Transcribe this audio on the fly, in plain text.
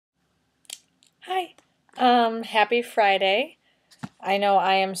Hi. Happy Friday. I know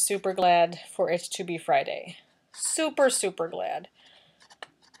I am super glad for it to be Friday. Super, super glad.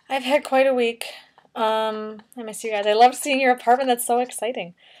 I've had quite a week. I miss you guys. I loved seeing your apartment. That's so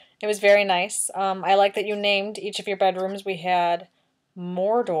exciting. It was very nice. I like that you named each of your bedrooms. We had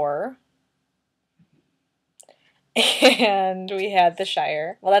Mordor and we had the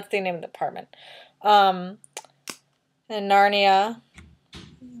Shire. Well, that's the name of the apartment. Um, and Narnia,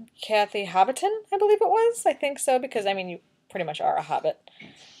 Kathy Hobbiton, I believe it was. I think so because I mean you pretty much are a hobbit.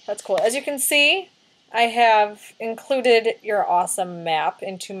 That's cool. As you can see, I have included your awesome map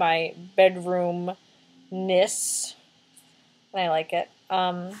into my bedroom-ness, and I like it.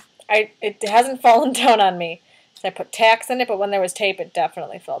 It hasn't fallen down on me. I put tacks in it, but when there was tape, it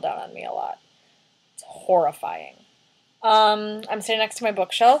definitely fell down on me a lot. It's horrifying. I'm sitting next to my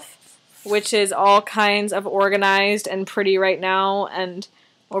bookshelf, which is all kinds of organized and pretty right now, and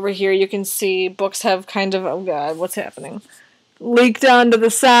over here you can see books have kind of, oh god, what's happening? Leaked onto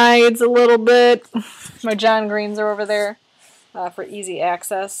the sides a little bit. My John Greens are over there for easy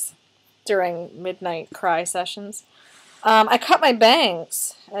access during midnight cry sessions. I cut my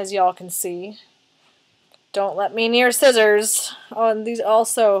bangs, as y'all can see. Don't let me near scissors. Oh, and these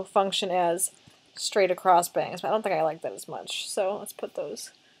also function as straight across bangs, but I don't think I like that as much. So let's put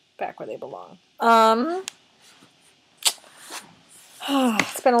those back where they belong.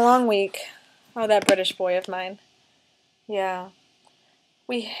 It's been a long week. Oh, that British boy of mine. Yeah.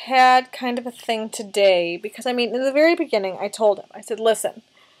 We had kind of a thing today because, I mean, in the very beginning, I told him, I said, listen,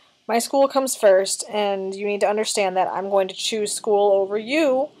 my school comes first, and you need to understand that I'm going to choose school over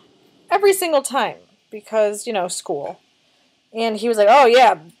you every single time because, you know, school. And he was like, oh,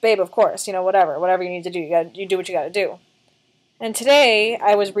 yeah, babe, of course, you know, whatever you need to do, you do what you got to do. And today,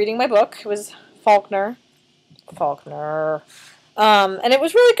 I was reading my book. It was Faulkner. And it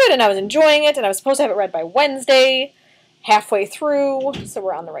was really good, and I was enjoying it, and I was supposed to have it read by Wednesday, halfway through, so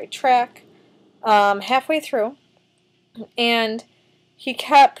we're on the right track. Halfway through, and he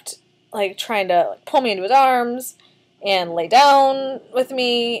kept like trying to pull me into his arms and lay down with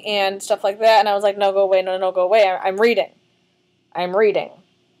me and stuff like that, and I was like, no, go away, no, go away. I'm reading,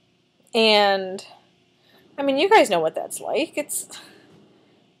 and I mean, you guys know what that's like. It's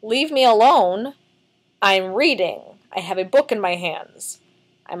leave me alone. I'm reading. I have a book in my hands.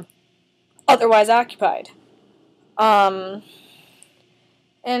 I'm otherwise occupied. Um,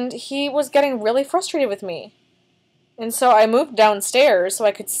 and he was getting really frustrated with me. And so I moved downstairs so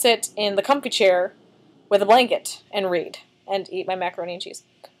I could sit in the comfy chair with a blanket and read and eat my macaroni and cheese.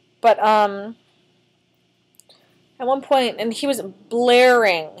 But at one point, and he was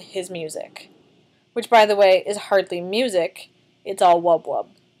blaring his music, which, by the way, is hardly music. It's all wub wub.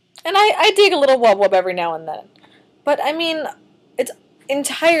 And I dig a little wub wub every now and then. But, I mean, it's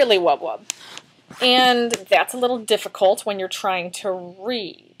entirely wub wub. And that's a little difficult when you're trying to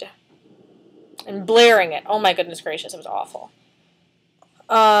read. And blaring it. Oh my goodness gracious, it was awful.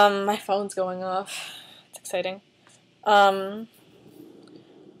 My phone's going off. It's exciting. But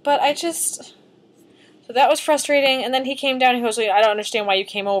I just... So that was frustrating, and then he came down and he was like, I don't understand why you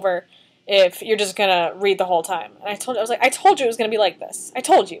came over if you're just gonna read the whole time. And I was like, I told you it was gonna be like this. I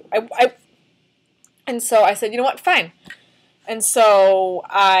told you. And so I said, you know what, fine. And so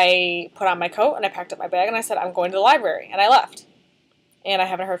I put on my coat and I packed up my bag and I said, I'm going to the library. And I left. And I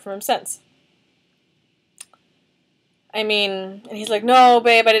haven't heard from him since. I mean, and he's like, no,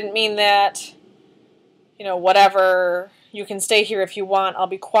 babe, I didn't mean that. You know, whatever. You can stay here if you want. I'll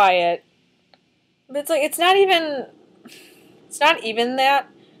be quiet. But it's like, it's not even that.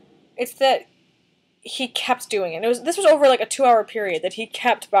 It's that he kept doing it. This was over like a 2-hour period that he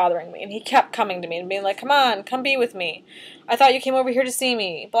kept bothering me, and he kept coming to me and being like, come on, come be with me. I thought you came over here to see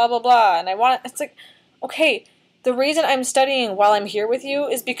me, blah, blah, blah. And it's like, okay, the reason I'm studying while I'm here with you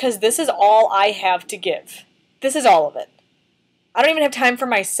is because this is all I have to give. This is all of it. I don't even have time for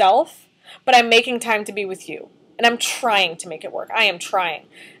myself, but I'm making time to be with you. And I'm trying to make it work. I am trying.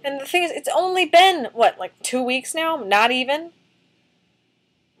 And the thing is, it's only been, what, like 2 weeks now? Not even?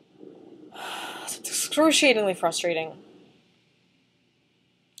 It's excruciatingly frustrating.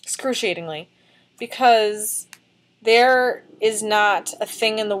 Excruciatingly. Because there is not a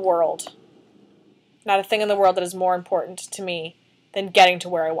thing in the world, that is more important to me than getting to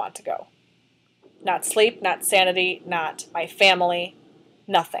where I want to go. Not sleep, not sanity, not my family,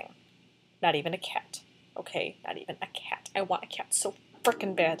 nothing. Not even a cat. Okay, not even a cat. I want a cat so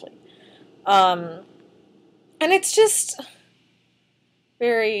frickin' badly. And it's just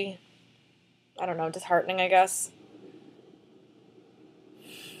very, I don't know, disheartening, I guess.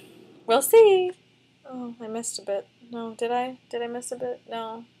 We'll see. Oh, I missed a bit. No, did I? Did I miss a bit?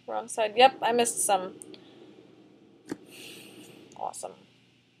 No, wrong side. Yep, I missed some. Awesome.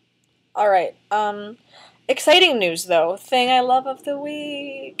 All right. Exciting news though. Thing I love of the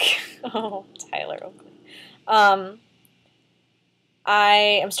week. Oh, Tyler Oakley. Um,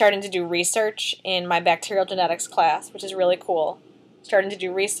 I am starting to do research in my bacterial genetics class, which is really cool. Starting to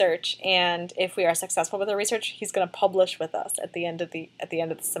do research, and if we are successful with the research, he's going to publish with us at the end of the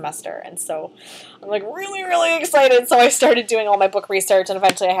semester. And so, I'm like really, really excited. So I started doing all my book research, and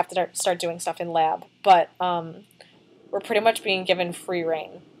eventually I have to start doing stuff in lab. But we're pretty much being given free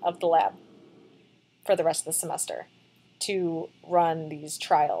reign of the lab for the rest of the semester to run these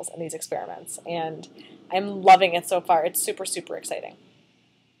trials and these experiments, and I'm loving it so far. It's super, super exciting.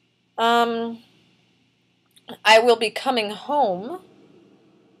 I will be coming home,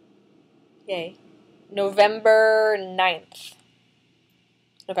 yay, November 9th.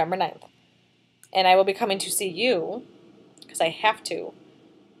 November 9th. And I will be coming to see you, because I have to,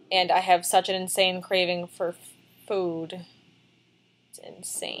 and I have such an insane craving for food. It's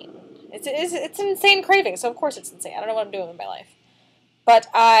insane. It's an insane craving, so of course it's insane. I don't know what I'm doing with my life. But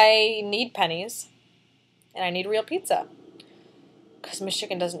I need pennies, and I need real pizza. Because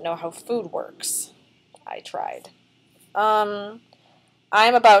Michigan doesn't know how food works. I tried. I'm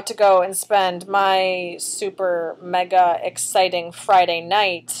about to go and spend my super mega exciting Friday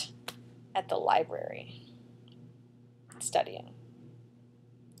night at the library. Studying.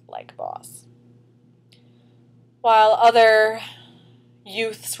 Like a boss. While other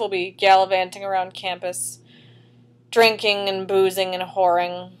youths will be gallivanting around campus, drinking and boozing and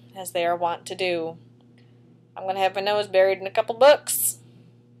whoring, as they are wont to do. I'm going to have my nose buried in a couple books.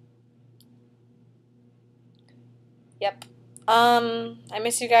 Yep. I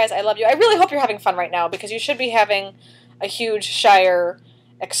miss you guys. I love you. I really hope you're having fun right now, because you should be having a huge Shire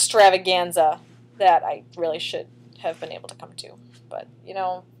extravaganza that I really should have been able to come to. But, you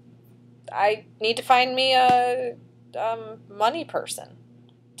know, I need to find me a money person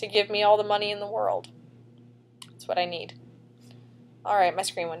to give me all the money in the world. That's what I need. Alright, my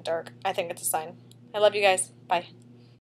screen went dark. I think it's a sign. I love you guys. Bye.